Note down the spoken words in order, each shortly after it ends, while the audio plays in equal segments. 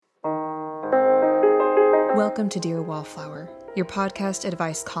Welcome to Dear Wallflower, your podcast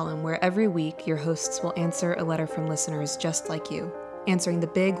advice column where every week your hosts will answer a letter from listeners just like you, answering the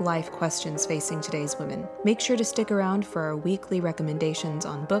big life questions facing today's women. Make sure to stick around for our weekly recommendations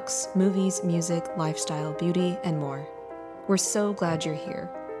on books, movies, music, lifestyle, beauty, and more. We're so glad you're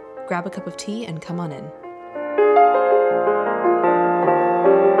here. Grab a cup of tea and come on in.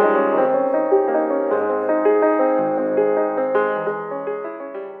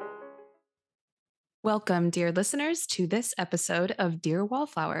 Welcome, dear listeners, to this episode of Dear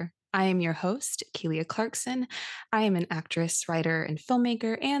Wallflower. I am your host, Keelia Clarkson. I am an actress, writer, and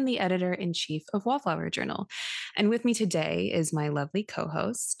filmmaker, and the editor-in-chief of Wallflower Journal. And with me today is my lovely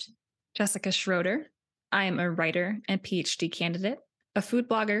co-host, Jessica Schroeder. I am a writer and PhD candidate, a food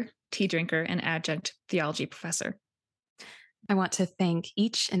blogger, tea drinker, and adjunct theology professor. I want to thank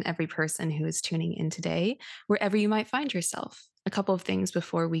each and every person who is tuning in today, wherever you might find yourself. A couple of things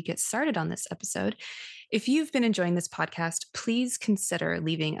before we get started on this episode. If you've been enjoying this podcast, please consider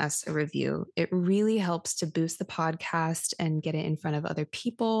leaving us a review. It really helps to boost the podcast and get it in front of other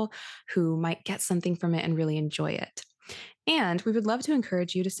people who might get something from it and really enjoy it. And we would love to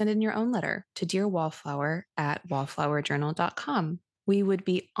encourage you to send in your own letter to Dear Wallflower at wallflowerjournal.com. We would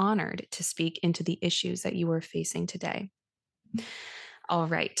be honored to speak into the issues that you are facing today. All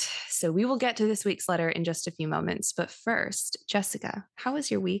right, so we will get to this week's letter in just a few moments. But first, Jessica, how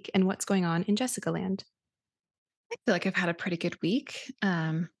was your week and what's going on in Jessica land? I feel like I've had a pretty good week.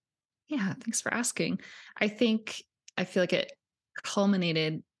 Yeah, thanks for asking. I feel like it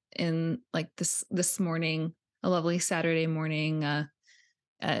culminated in like this morning, a lovely Saturday morning,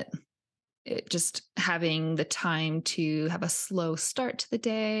 just having the time to have a slow start to the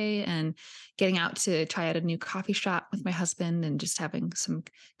day and getting out to try out a new coffee shop with my husband and just having some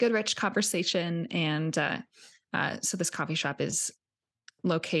good, rich conversation. And so this coffee shop is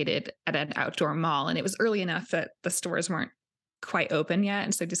located at an outdoor mall, and it was early enough that the stores weren't quite open yet.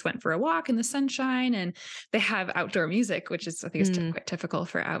 And so I just went for a walk in the sunshine, and they have outdoor music, which is, I think, is quite typical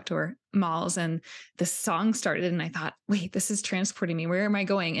for outdoor malls. And this song started, and I thought, wait, this is transporting me. Where am I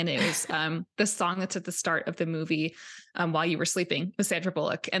going? And it was the song that's at the start of the movie, While You Were Sleeping, with Sandra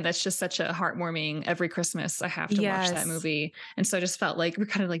Bullock. And that's just such a heartwarming, every Christmas I have to watch that movie. And so I just felt like we're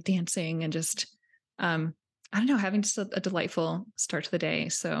kind of like dancing and just, I don't know, having just a delightful start to the day.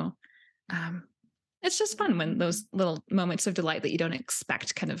 So, it's just fun when those little moments of delight that you don't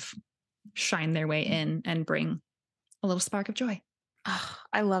expect kind of shine their way in and bring a little spark of joy. Oh,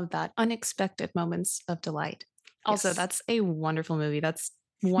 I love that. Unexpected moments of delight. Also, Yes. That's a wonderful movie. That's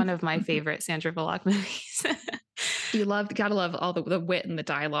one of my favorite Sandra Bullock movies. Gotta love all the wit and the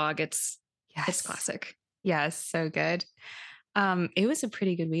dialogue. It's classic. Yes, so good. It was a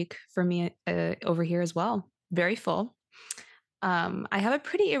pretty good week for me over here as well. Very full. I have a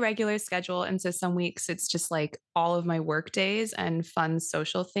pretty irregular schedule. And so some weeks it's just like all of my work days and fun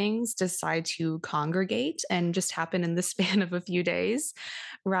social things decide to congregate and just happen in the span of a few days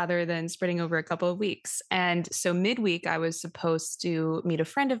rather than spreading over a couple of weeks. And so midweek, I was supposed to meet a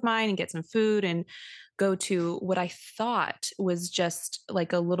friend of mine and get some food and go to what I thought was just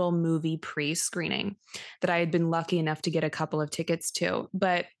like a little movie pre-screening that I had been lucky enough to get a couple of tickets to.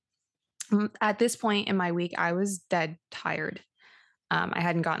 But at this point in my week, I was dead tired. I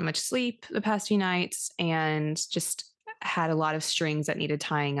hadn't gotten much sleep the past few nights and just had a lot of strings that needed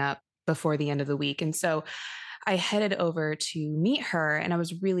tying up before the end of the week. And so I headed over to meet her, and I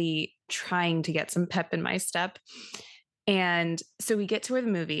was really trying to get some pep in my step. And so we get to where the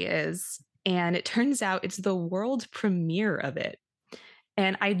movie is, and it turns out it's the world premiere of it.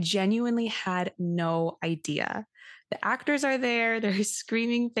 And I genuinely had no idea. The actors are there, there's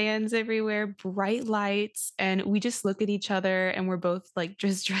screaming fans everywhere, bright lights, and we just look at each other and we're both like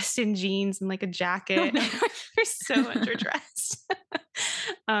just dressed in jeans and like a jacket. We're so underdressed.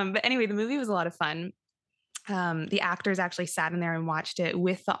 But anyway, the movie was a lot of fun. The actors actually sat in there and watched it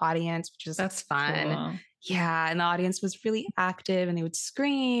with the audience, which was fun. Cool. Yeah, and the audience was really active and they would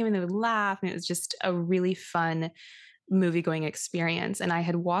scream and they would laugh, and it was just a really fun movie going experience. And I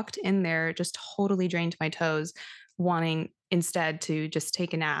had walked in there just totally drained to my toes, wanting instead to just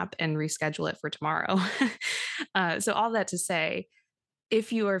take a nap and reschedule it for tomorrow. So all that to say,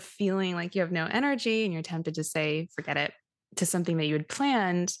 if you are feeling like you have no energy and you're tempted to say, forget it, to something that you had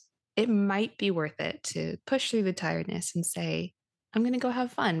planned, it might be worth it to push through the tiredness and say, I'm going to go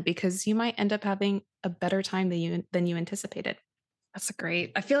have fun, because you might end up having a better time than you anticipated. That's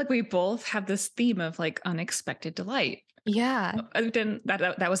great. I feel like we both have this theme of like unexpected delight. Yeah.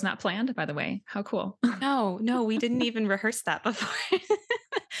 That was not planned, by the way. How cool. No, we didn't even rehearse that before.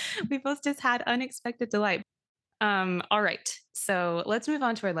 We both just had unexpected delight. All right. So let's move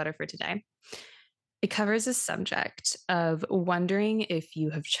on to our letter for today. It covers a subject of wondering if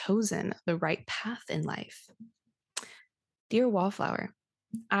you have chosen the right path in life. Dear Wallflower,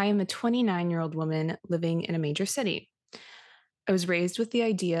 I am a 29-year-old woman living in a major city. I was raised with the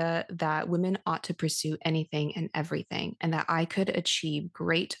idea that women ought to pursue anything and everything, and that I could achieve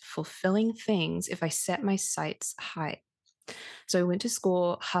great, fulfilling things if I set my sights high. So I went to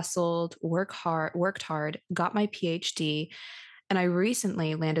school, hustled, worked hard, got my PhD, and I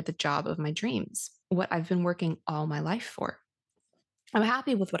recently landed the job of my dreams, what I've been working all my life for. I'm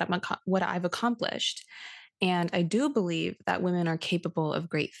happy with what I've accomplished, and I do believe that women are capable of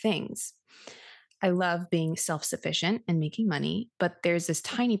great things. I love being self sufficient and making money, but there's this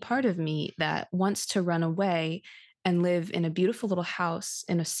tiny part of me that wants to run away and live in a beautiful little house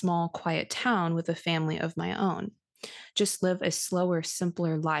in a small, quiet town with a family of my own. Just live a slower,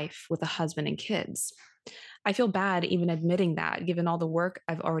 simpler life with a husband and kids. I feel bad even admitting that, given all the work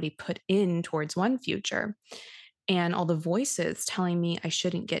I've already put in towards one future and all the voices telling me I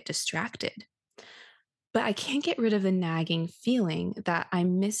shouldn't get distracted. But I can't get rid of the nagging feeling that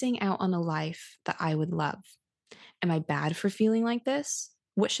I'm missing out on a life that I would love. Am I bad for feeling like this?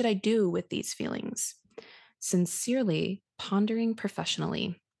 What should I do with these feelings? Sincerely, pondering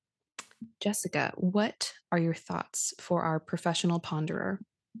professionally. Jessica, what are your thoughts for our professional ponderer?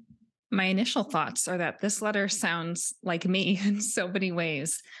 My initial thoughts are that this letter sounds like me in so many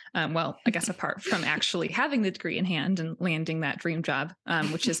ways. Well, I guess apart from actually having the degree in hand and landing that dream job,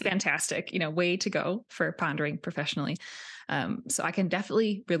 which is fantastic, way to go for pondering professionally. So I can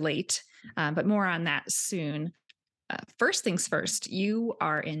definitely relate, but more on that soon. First things first, you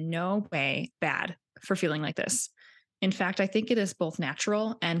are in no way bad for feeling like this. In fact, I think it is both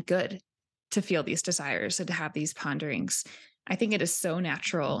natural and good to feel these desires and to have these ponderings. I think it is so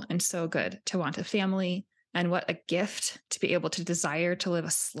natural and so good to want a family. And what a gift to be able to desire to live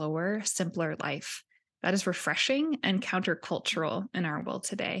a slower, simpler life. That is refreshing and countercultural in our world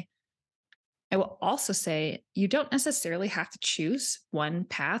today. I will also say you don't necessarily have to choose one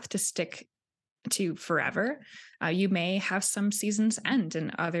path to stick to forever. You may have some seasons end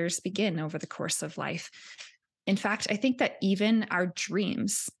and others begin over the course of life. In fact, I think that even our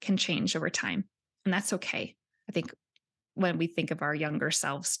dreams can change over time, and that's okay. I think when we think of our younger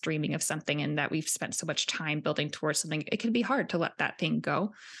selves dreaming of something and that we've spent so much time building towards something, it can be hard to let that thing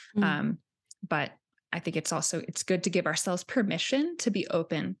go. Mm, Um, but I think it's good to give ourselves permission to be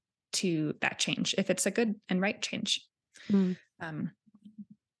open to that change if it's a good and right change. mm, Um,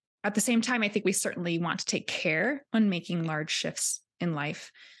 at the same time, I think we certainly want to take care when making large shifts in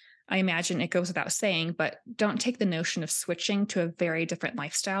life. I imagine it goes without saying, but don't take the notion of switching to a very different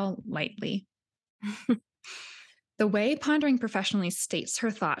lifestyle lightly. The way Pondering Professionally states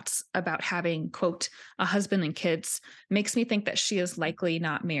her thoughts about having, quote, a husband and kids makes me think that she is likely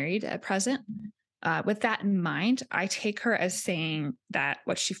not married at present. With that in mind, I take her as saying that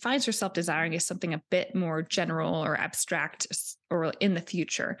what she finds herself desiring is something a bit more general or abstract or in the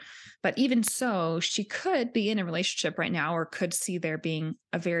future. But even so, she could be in a relationship right now or could see there being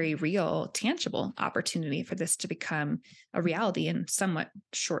a very real, tangible opportunity for this to become a reality in somewhat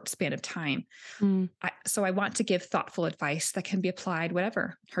short span of time. mm, So I want to give thoughtful advice that can be applied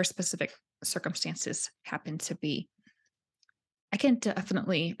whatever her specific circumstances happen to be. I can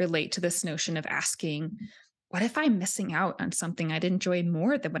definitely relate to this notion of asking, what if I'm missing out on something I'd enjoy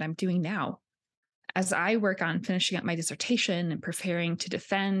more than what I'm doing now? As I work on finishing up my dissertation and preparing to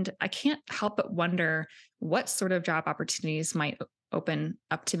defend, I can't help but wonder what sort of job opportunities might open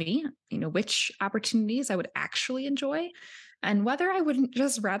up to me, which opportunities I would actually enjoy, and whether I wouldn't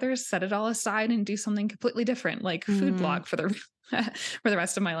just rather set it all aside and do something completely different, like food mm. blog for the for the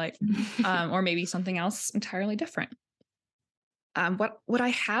rest of my life, or maybe something else entirely different. What I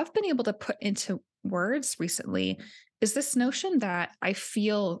have been able to put into words recently is this notion that I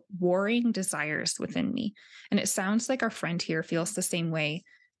feel warring desires within me. And it sounds like our friend here feels the same way.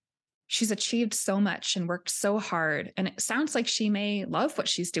 She's achieved so much and worked so hard. And it sounds like she may love what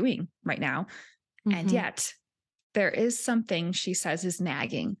she's doing right now. And Mhm, yet, there is something she says is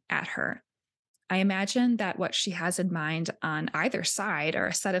nagging at her. I imagine that what she has in mind on either side are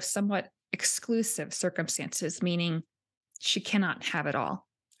a set of somewhat exclusive circumstances, meaning she cannot have it all.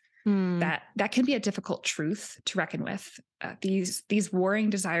 mm, That can be a difficult truth to reckon with. These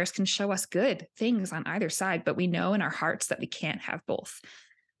warring desires can show us good things on either side, but we know in our hearts that we can't have both.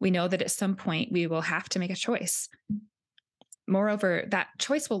 We know that at some point we will have to make a choice. Moreover, that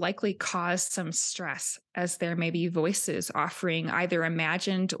choice will likely cause some stress, as there may be voices offering either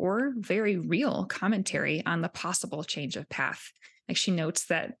imagined or very real commentary on the possible change of path. Like she notes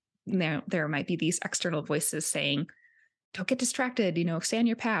that there might be these external voices saying, don't get distracted, stay on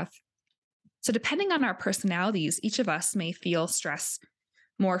your path. So depending on our personalities, each of us may feel stress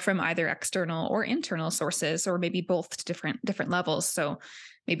more from either external or internal sources, or maybe both to different levels. So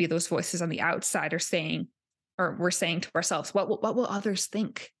maybe those voices on the outside are saying, or we're saying to ourselves, what will others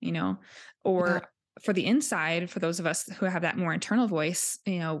think? Yeah. Or for the inside, for those of us who have that more internal voice,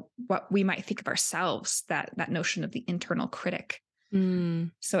 what we might think of ourselves, that notion of the internal critic.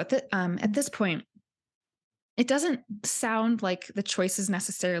 Mm, So at this point, it doesn't sound like the choice is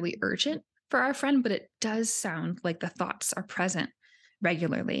necessarily urgent for our friend, but it does sound like the thoughts are present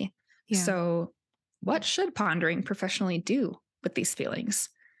regularly. yeah. So, what should pondering professionally do with these feelings?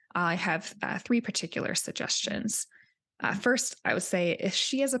 I have three particular suggestions. First, I would say if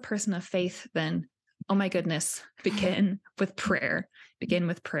she is a person of faith, then oh my goodness, begin with prayer. Begin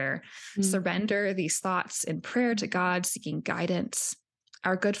with prayer. Mm, Surrender these thoughts in prayer to God, seeking guidance.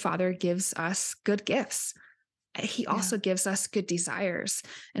 Our good Father gives us good gifts. He yeah. also gives us good desires.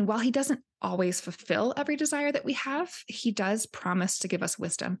 And while he doesn't always fulfill every desire that we have, he does promise to give us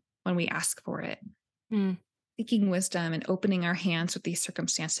wisdom when we ask for it. Mm, Seeking wisdom and opening our hands with these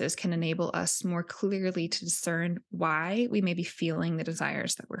circumstances can enable us more clearly to discern why we may be feeling the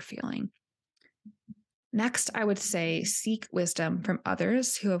desires that we're feeling. Next, I would say seek wisdom from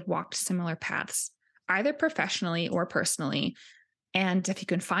others who have walked similar paths, either professionally or personally. And if you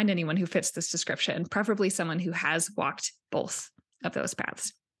can find anyone who fits this description, preferably someone who has walked both of those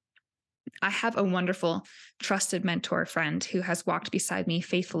paths. I have a wonderful, trusted mentor friend who has walked beside me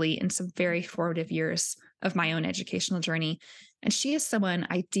faithfully in some very formative years of my own educational journey. And she is someone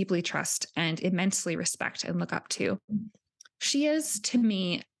I deeply trust and immensely respect and look up to. She is, to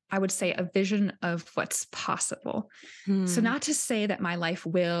me, I would say, a vision of what's possible. So, mm, not to say that my life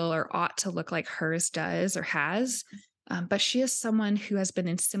will or ought to look like hers does or has, but she is someone who has been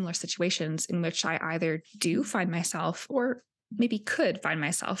in similar situations in which I either do find myself or maybe could find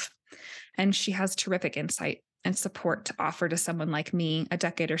myself. And she has terrific insight and support to offer to someone like me a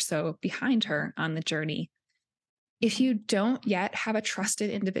decade or so behind her on the journey. If you don't yet have a trusted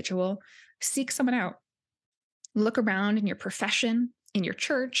individual, seek someone out. Look around in your profession, in your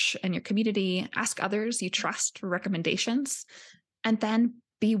church, and your community. Ask others you trust for recommendations, and then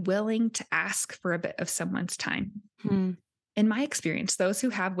be willing to ask for a bit of someone's time. mm. In my experience, those who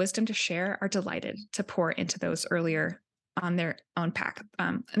have wisdom to share are delighted to pour into those earlier on their own path,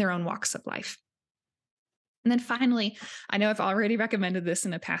 in their own walks of life. And then finally, I know I've already recommended this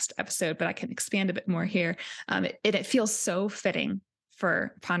in a past episode, but I can expand a bit more here. It feels so fitting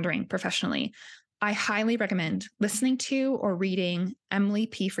for pondering professionally. I highly recommend listening to or reading Emily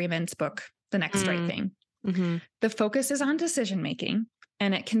P. Freeman's book, The Next Right Mm, Thing. mhm. The focus is on decision making,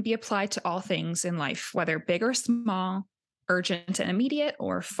 and it can be applied to all things in life, whether big or small, urgent and immediate,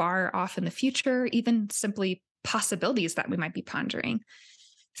 or far off in the future, even simply possibilities that we might be pondering.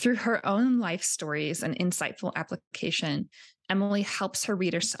 Through her own life stories and insightful application, Emily helps her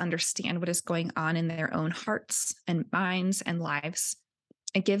readers to understand what is going on in their own hearts and minds and lives.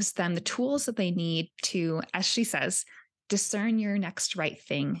 It gives them the tools that they need to, as she says, discern your next right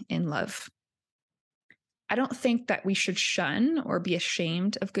thing in love. I don't think that we should shun or be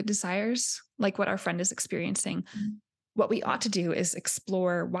ashamed of good desires like what our friend is experiencing. What we ought to do is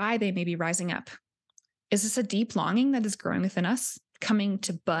explore why they may be rising up. Is this a deep longing that is growing within us, coming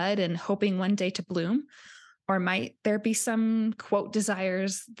to bud and hoping one day to bloom? Or might there be some quote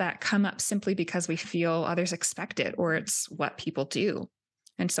desires that come up simply because we feel others expect it or it's what people do,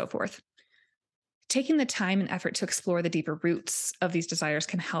 and so forth? Taking the time and effort to explore the deeper roots of these desires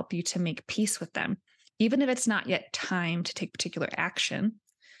can help you to make peace with them, even if it's not yet time to take particular action,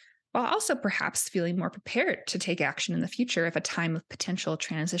 while also perhaps feeling more prepared to take action in the future if a time of potential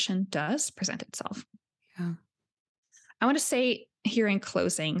transition does present itself. Yeah. I want to say here in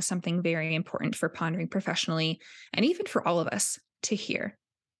closing something very important for pondering professionally and even for all of us to hear.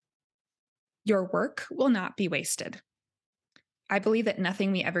 Your work will not be wasted. I believe that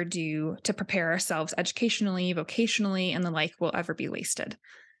nothing we ever do to prepare ourselves educationally, vocationally, and the like will ever be wasted.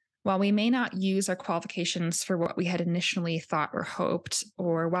 While we may not use our qualifications for what we had initially thought or hoped,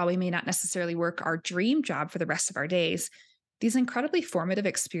 or while we may not necessarily work our dream job for the rest of our days, these incredibly formative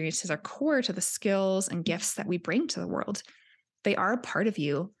experiences are core to the skills and gifts that we bring to the world. They are a part of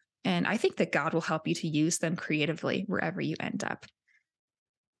you, and I think that God will help you to use them creatively wherever you end up.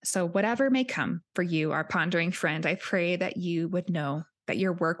 So, whatever may come for you, our pondering friend, I pray that you would know that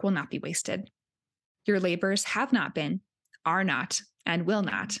your work will not be wasted. Your labors have not been, are not, and will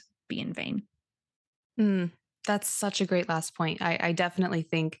not be in vain. Mm, that's such a great last point. I definitely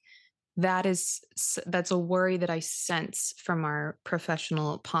think That's a worry that I sense from our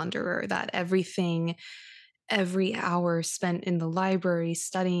professional ponderer, that every hour spent in the library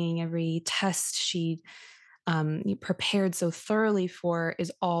studying, every test she prepared so thoroughly for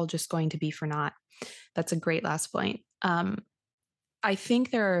is all just going to be for naught. That's a great last point. I think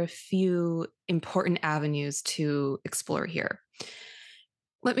there are a few important avenues to explore here.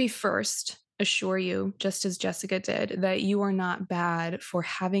 Let me first assure you, just as Jessica did, that you are not bad for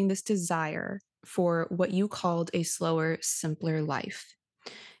having this desire for what you called a slower, simpler life.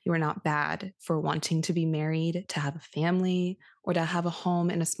 You are not bad for wanting to be married, to have a family, or to have a home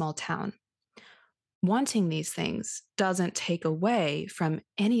in a small town. Wanting these things doesn't take away from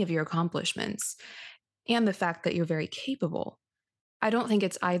any of your accomplishments and the fact that you're very capable. I don't think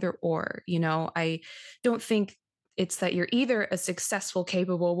it's either or, I don't think it's that you're either a successful,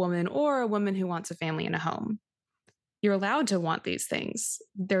 capable woman or a woman who wants a family and a home. You're allowed to want these things.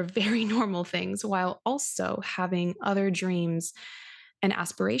 They're very normal things while also having other dreams and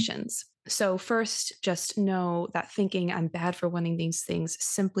aspirations. So, first, just know that thinking I'm bad for wanting these things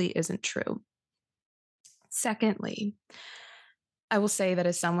simply isn't true. Secondly, I will say that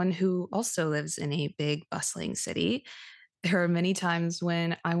as someone who also lives in a big, bustling city, there are many times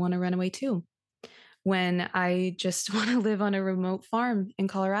when I want to run away too, when I just want to live on a remote farm in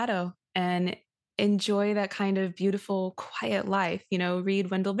Colorado and enjoy that kind of beautiful, quiet life, read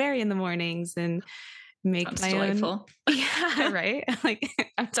Wendell Berry in the mornings and make Sounds my own. delightful. Yeah, right. Like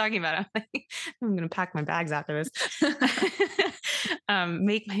I'm talking about, I'm going to pack my bags after this.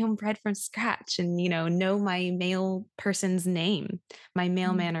 Make my own bread from scratch and, know my male person's name, my Mm.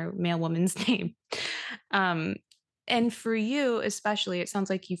 mailman or mail woman's name. Um, and for you, especially, it sounds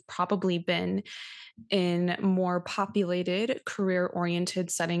like you've probably been in more populated, career oriented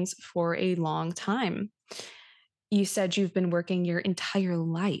settings for a long time. You said you've been working your entire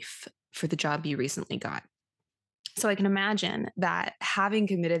life for the job you recently got. So I can imagine that having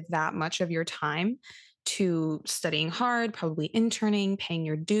committed that much of your time to studying hard, probably interning, paying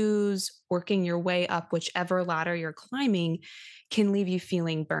your dues, working your way up whichever ladder you're climbing can leave you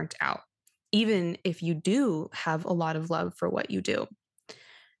feeling burnt out, even if you do have a lot of love for what you do.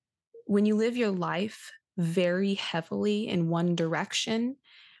 When you live your life very heavily in one direction,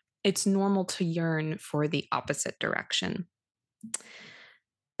 it's normal to yearn for the opposite direction.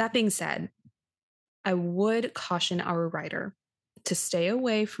 That being said, I would caution our writer to stay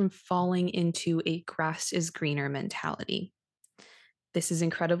away from falling into a grass is greener mentality. This is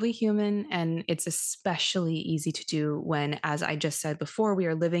incredibly human, and it's especially easy to do when, as I just said before, we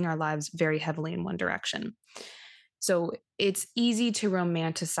are living our lives very heavily in one direction. So it's easy to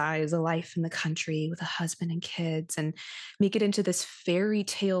romanticize a life in the country with a husband and kids and make it into this fairy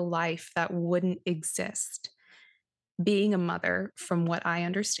tale life that wouldn't exist. Being a mother, from what I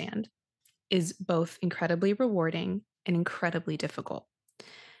understand, is both incredibly rewarding and incredibly difficult.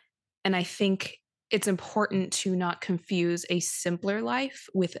 And I think it's important to not confuse a simpler life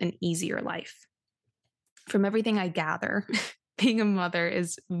with an easier life. From everything I gather, being a mother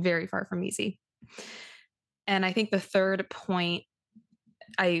is very far from easy. And I think the third point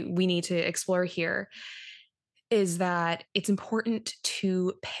we need to explore here is that it's important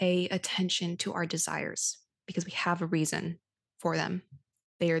to pay attention to our desires because we have a reason for them.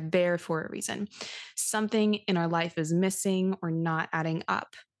 They are there for a reason. Something in our life is missing or not adding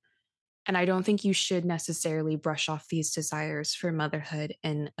up. And I don't think you should necessarily brush off these desires for motherhood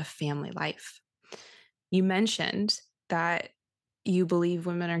and a family life. You mentioned that you believe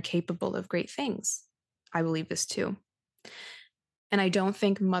women are capable of great things. I believe this too. And I don't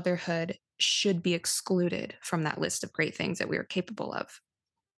think motherhood should be excluded from that list of great things that we are capable of.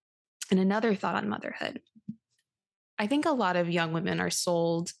 And another thought on motherhood. I think a lot of young women are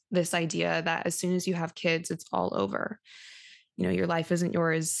sold this idea that as soon as you have kids, it's all over. Your life isn't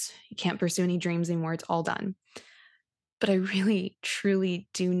yours. You can't pursue any dreams anymore. It's all done. But I really, truly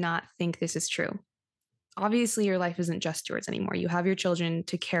do not think this is true. Obviously, your life isn't just yours anymore. You have your children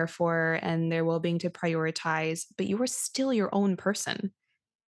to care for and their well being to prioritize, but you are still your own person.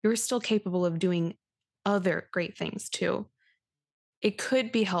 You're still capable of doing other great things too. It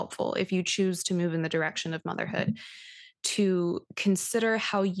could be helpful if you choose to move in the direction of motherhood to consider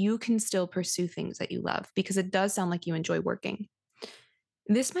how you can still pursue things that you love, because it does sound like you enjoy working.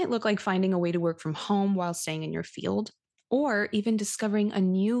 This might look like finding a way to work from home while staying in your field, or even discovering a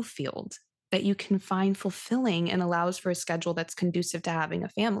new field that you can find fulfilling and allows for a schedule that's conducive to having a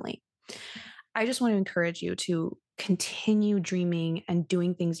family. I just want to encourage you to continue dreaming and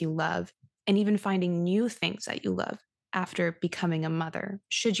doing things you love, and even finding new things that you love after becoming a mother,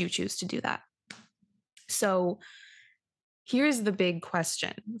 should you choose to do that. So, Here's the big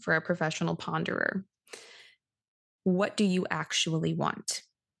question for a professional ponderer. What do you actually want?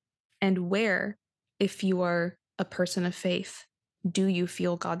 And where, if you are a person of faith, do you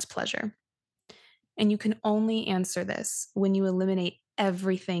feel God's pleasure? And you can only answer this when you eliminate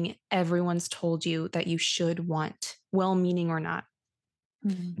everything everyone's told you that you should want, well meaning or not.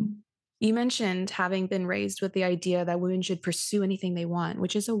 Mhm. You mentioned having been raised with the idea that women should pursue anything they want,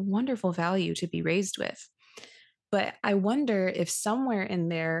 which is a wonderful value to be raised with. But I wonder if somewhere in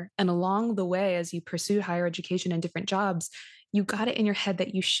there and along the way, as you pursued higher education and different jobs, you got it in your head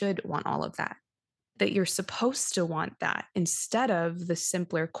that you should want all of that, that you're supposed to want that instead of the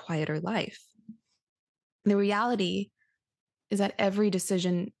simpler, quieter life. The reality is that every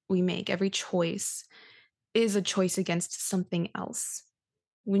decision we make, every choice is a choice against something else.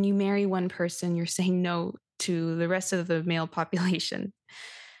 When you marry one person, you're saying no to the rest of the male population.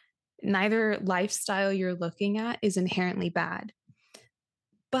 Neither lifestyle you're looking at is inherently bad,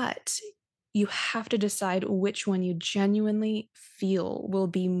 but you have to decide which one you genuinely feel will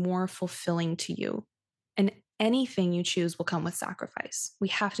be more fulfilling to you. And anything you choose will come with sacrifice. We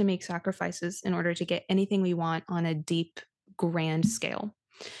have to make sacrifices in order to get anything we want on a deep, grand scale.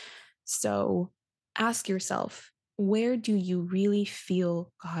 So ask yourself, where do you really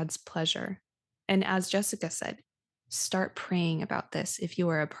feel God's pleasure? And as Jessica said, start praying about this if you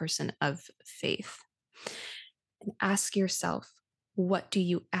are a person of faith. And ask yourself, what do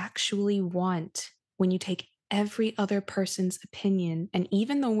you actually want when you take every other person's opinion and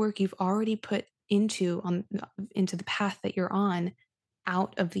even the work you've already put into the path that you're on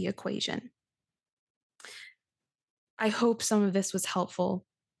out of the equation? I hope some of this was helpful.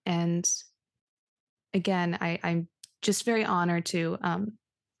 And again, I'm just very honored to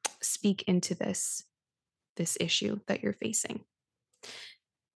speak into this issue that you're facing.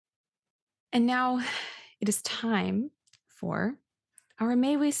 And now it is time for our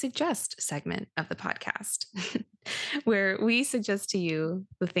May We Suggest segment of the podcast, where we suggest to you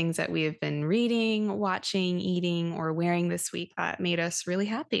the things that we have been reading, watching, eating, or wearing this week that made us really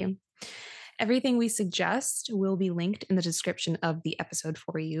happy. Everything we suggest will be linked in the description of the episode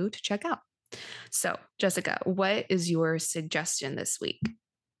for you to check out. So, Jessica, what is your suggestion this week?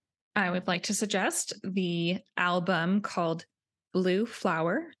 I would like to suggest the album called Blue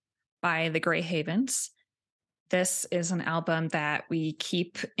Flower by the Grey Havens. This is an album that we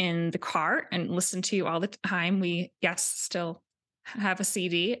keep in the car and listen to all the time. We, yes, still have a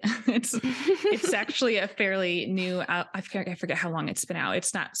CD. It's actually a fairly new. I forget how long it's been out.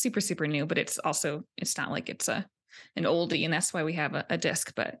 It's not super super new, but it's not like it's an oldie, and that's why we have a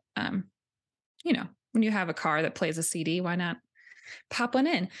disc. But when you have a car that plays a CD, why not pop one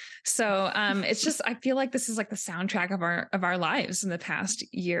in? So it's just, I feel like this is like the soundtrack of our lives in the past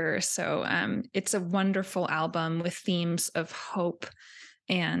year or so. It's a wonderful album with themes of hope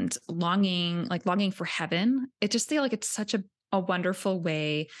and longing for heaven. It just feel like it's such a wonderful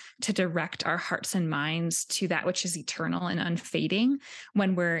way to direct our hearts and minds to that which is eternal and unfading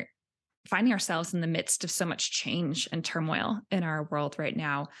when we're finding ourselves in the midst of so much change and turmoil in our world right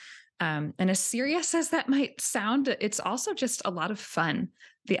now. And as serious as that might sound, it's also just a lot of fun.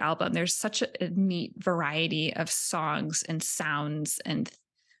 The album, there's such a neat variety of songs and sounds, and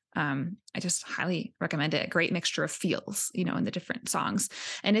I just highly recommend it. A great mixture of feels, in the different songs.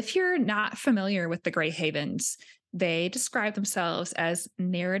 And if you're not familiar with the Grey Havens, they describe themselves as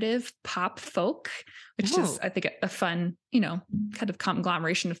narrative pop folk, which is, Oh, I think, a fun, kind of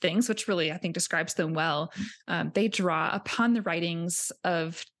conglomeration of things, which really, I think, describes them well. They draw upon the writings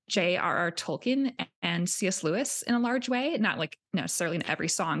of J.R.R. Tolkien and C.S. Lewis in a large way, not like necessarily in every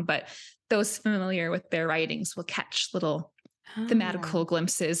song, but those familiar with their writings will catch little thematical oh.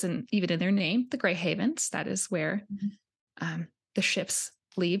 glimpses, and even in their name, the Grey Havens, that is where the ships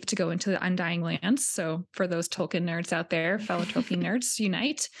leave to go into the Undying Lands. So for those Tolkien nerds out there, fellow Tolkien nerds,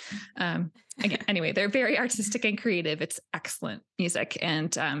 unite. Again, anyway, they're very artistic and creative. It's excellent music.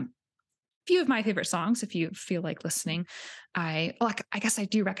 And few of my favorite songs, if you feel like listening, I guess I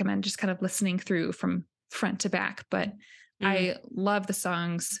do recommend just kind of listening through from front to back, but Mm. I love the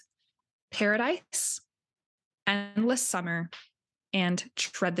songs Paradise, Endless Summer, and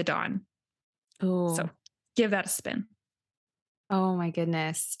Tread the Dawn. So Oh, give that a spin. oh my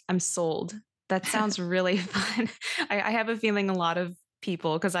goodness. I'm sold. That sounds really fun. I have a feeling a lot of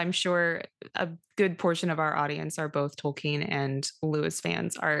people, because I'm sure a good portion of our audience are both Tolkien and Lewis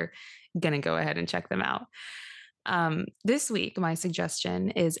fans, are going to go ahead and check them out. This week, my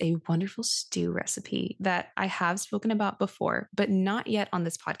suggestion is a wonderful stew recipe that I have spoken about before, but not yet on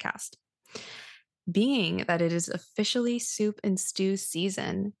this podcast. Being that it is officially soup and stew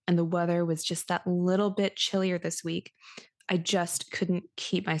season and the weather was just that little bit chillier this week, I just couldn't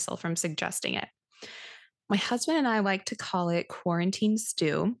keep myself from suggesting it. My husband and I like to call it quarantine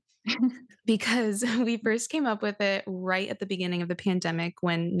stew because we first came up with it right at the beginning of the pandemic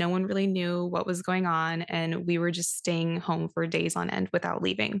when no one really knew what was going on and we were just staying home for days on end without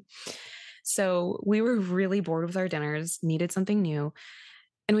leaving. So we were really bored with our dinners, needed something new,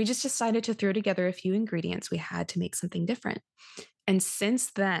 and we just decided to throw together a few ingredients we had to make something different. And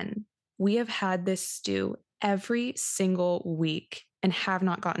since then, we have had this stew every single week and have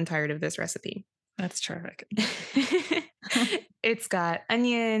not gotten tired of this recipe. That's terrific. It's got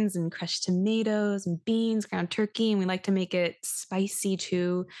onions and crushed tomatoes and beans, ground turkey, and we like to make it spicy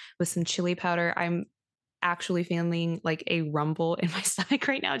too with some chili powder. I'm actually feeling like a rumble in my stomach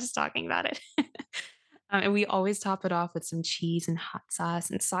right now just talking about it. And we always top it off with some cheese and hot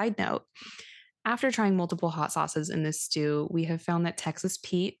sauce. And side note, after trying multiple hot sauces in this stew, we have found that Texas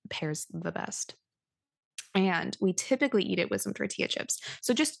Pete pairs the best. And we typically eat it with some tortilla chips.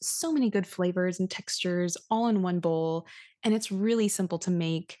 So just so many good flavors and textures all in one bowl. And it's really simple to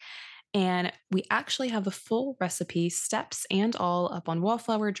make. And we actually have the full recipe, steps and all, up on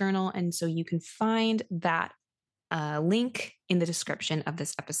Wallflower Journal. And so you can find that link in the description of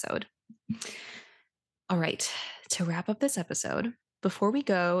this episode. All right, to wrap up this episode, before we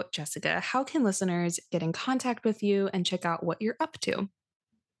go, Jessica, how can listeners get in contact with you and check out what you're up to?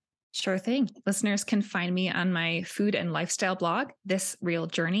 Sure thing. Listeners can find me on my food and lifestyle blog,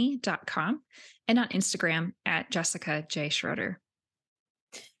 thisrealjourney.com, and on Instagram at Jessica J. Schroeder.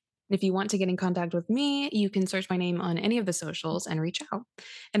 If you want to get in contact with me, you can search my name on any of the socials and reach out.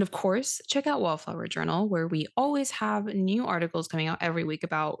 And of course, check out Wallflower Journal, where we always have new articles coming out every week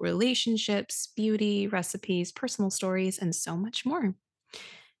about relationships, beauty, recipes, personal stories, and so much more.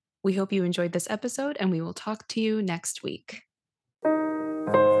 We hope you enjoyed this episode, and we will talk to you next week.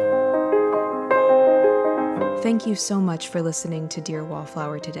 Thank you so much for listening to Dear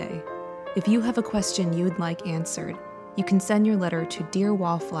Wallflower today. If you have a question you'd like answered, you can send your letter to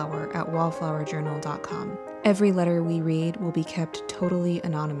dearwallflower@wallflowerjournal.com. Every letter we read will be kept totally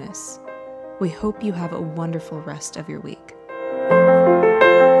anonymous. We hope you have a wonderful rest of your week.